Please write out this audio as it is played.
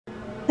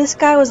this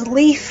guy was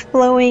leaf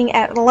blowing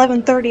at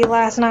 11:30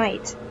 last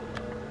night.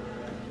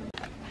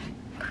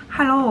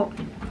 Hello.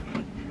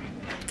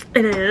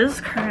 It is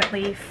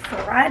currently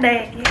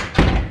Friday,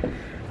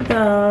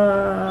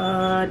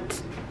 the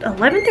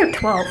 11th or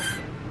 12th.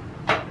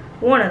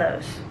 One of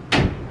those.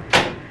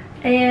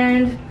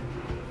 And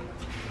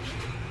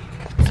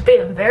to be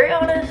very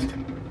honest,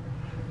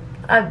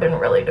 I've been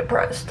really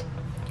depressed.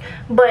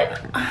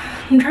 But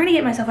I'm trying to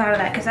get myself out of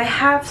that because I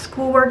have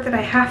schoolwork that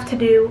I have to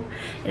do,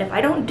 and if I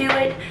don't do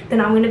it,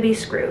 then I'm going to be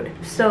screwed.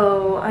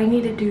 So I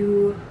need to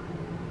do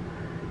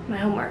my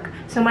homework.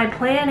 So my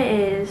plan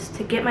is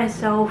to get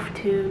myself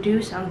to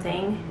do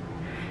something.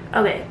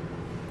 Okay,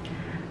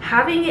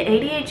 having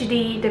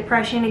ADHD,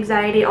 depression,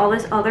 anxiety, all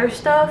this other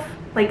stuff,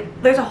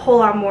 like there's a whole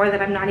lot more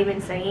that I'm not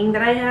even saying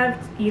that I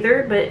have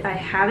either, but I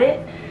have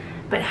it.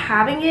 But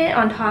having it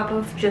on top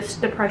of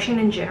just depression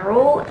in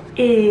general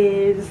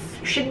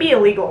should be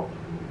illegal,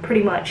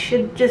 pretty much.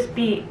 Should just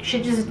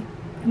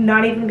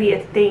not even be a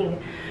thing.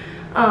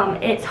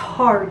 It's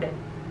hard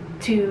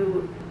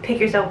to pick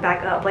yourself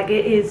back up. Like,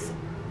 it is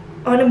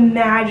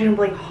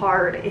unimaginably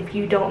hard if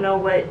you don't know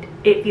what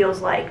it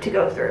feels like to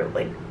go through.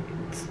 Like,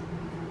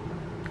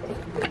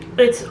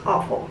 it's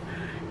awful.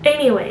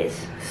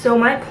 Anyways, so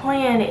my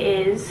plan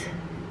is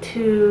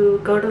to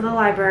go to the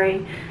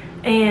library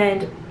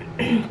and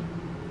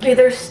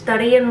either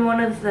study in one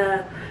of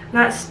the,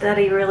 not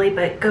study really,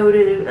 but go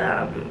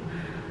to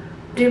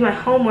do my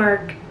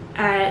homework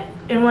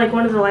in like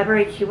one of the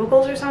library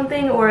cubicles or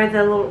something, or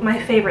my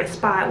favorite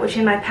spot, which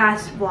in my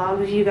past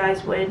vlogs you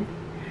guys would,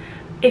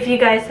 if you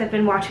guys have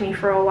been watching me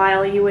for a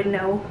while, you would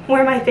know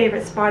where my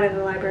favorite spot in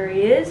the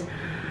library is.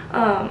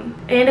 And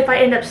if I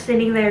end up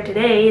sitting there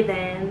today,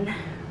 then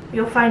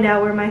you'll find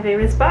out where my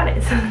favorite spot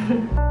is.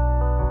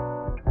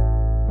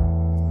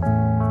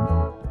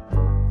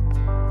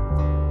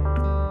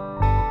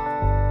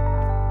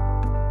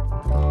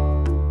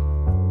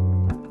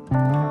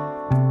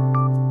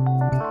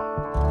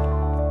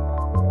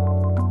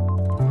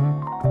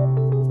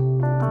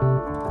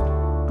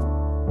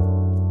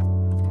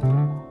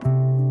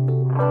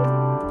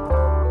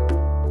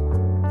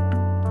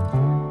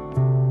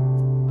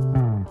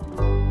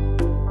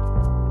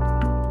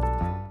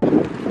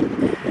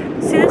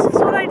 See, this is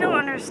what I don't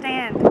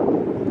understand.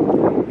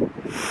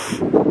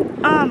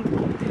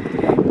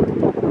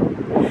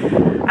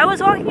 I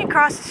was walking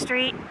across the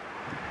street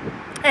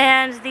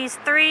and these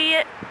three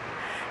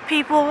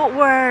people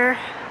were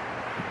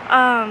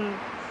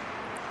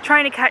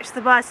trying to catch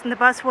the bus, and the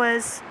bus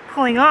was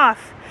pulling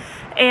off.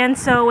 And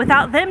so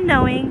without them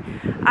knowing,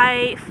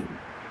 I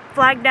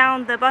flagged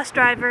down the bus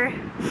driver,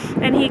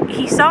 and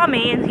he saw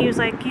me and he was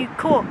like, "You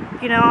cool,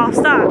 you know, I'll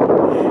stop."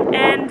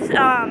 And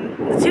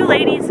the two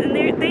ladies, and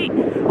they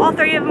all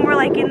three of them were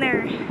like in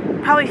their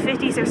probably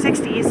 50s or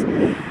 60s,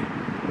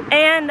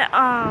 and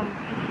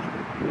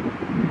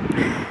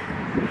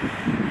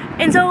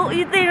so,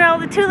 you know,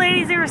 the two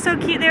ladies, they were so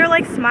cute. They were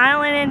like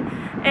smiling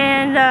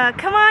and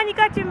come on, you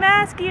got your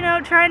mask, you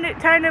know, trying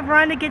to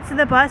run to get to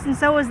the bus. And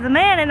so was the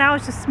man, and I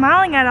was just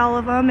smiling at all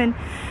of them,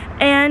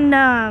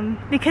 and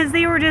because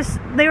they were just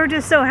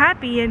so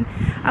happy, and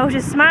I was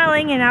just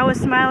smiling, and I was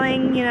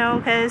smiling, you know,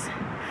 because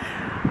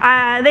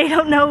they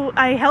don't know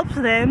I helped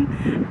them.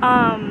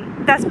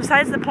 That's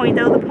besides the point,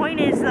 though. The point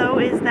is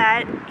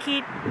that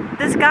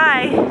this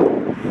guy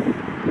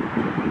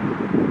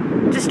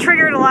just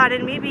triggered a lot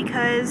in me,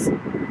 because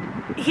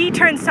he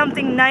turned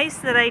something nice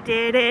that I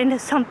did into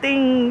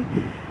something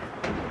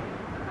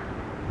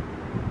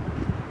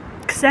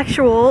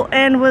sexual,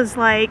 and was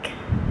like,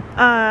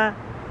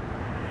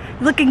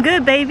 looking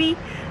good, baby.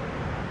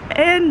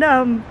 And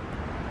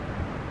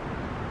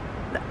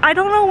I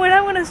don't know when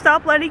I'm gonna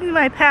stop letting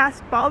my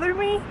past bother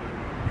me,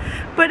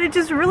 but it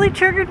just really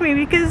triggered me,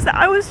 because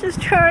I was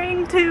just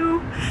trying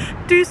to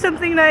do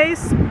something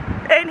nice,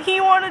 and he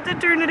wanted to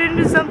turn it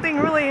into something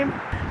really.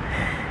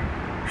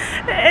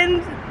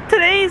 And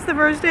today is the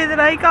first day that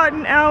I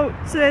gotten out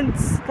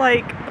since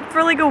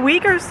for like a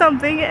week or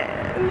something,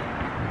 and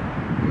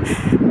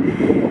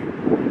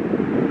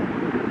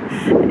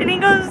he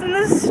goes, and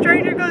this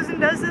stranger goes and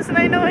does this, and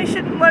I know I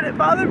shouldn't let it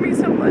bother me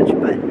so much,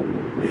 but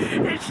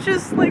it's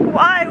just like,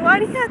 why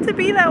do you have to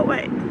be that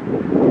way?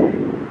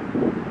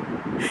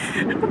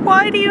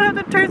 Why do you have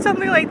to turn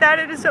something like that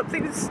into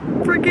something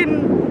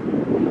freaking,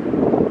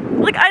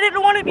 like, I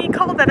didn't want to be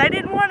called that. I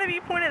didn't want to be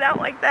pointed out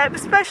like that,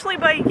 especially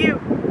by you.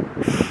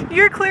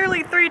 You're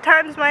clearly 3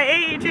 times my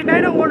age, and I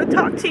don't want to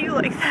talk to you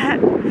like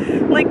that.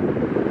 Like,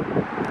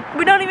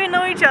 we don't even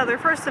know each other,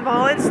 first of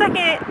all, and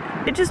second,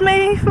 it just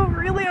made me feel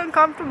really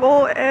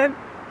uncomfortable, and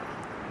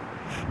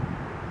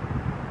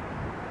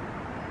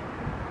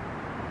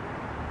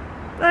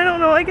I don't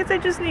know, I guess I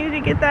just needed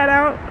to get that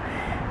out.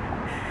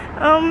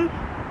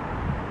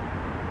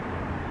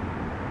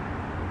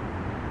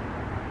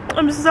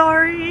 I'm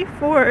sorry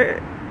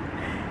for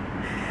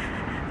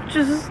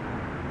just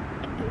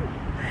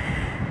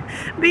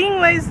being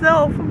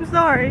myself. I'm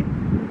sorry.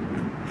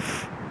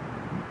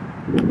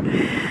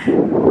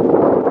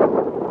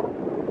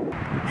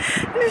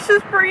 It's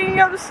just bringing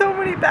up so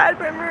many bad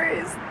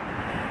memories.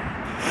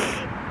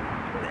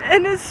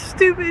 And it's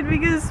stupid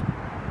because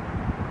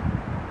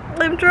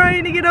I'm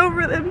trying to get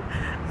over them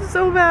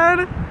so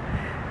bad.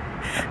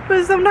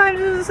 But sometimes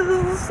it's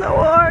so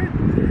hard.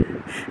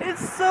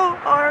 It's so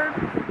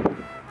hard.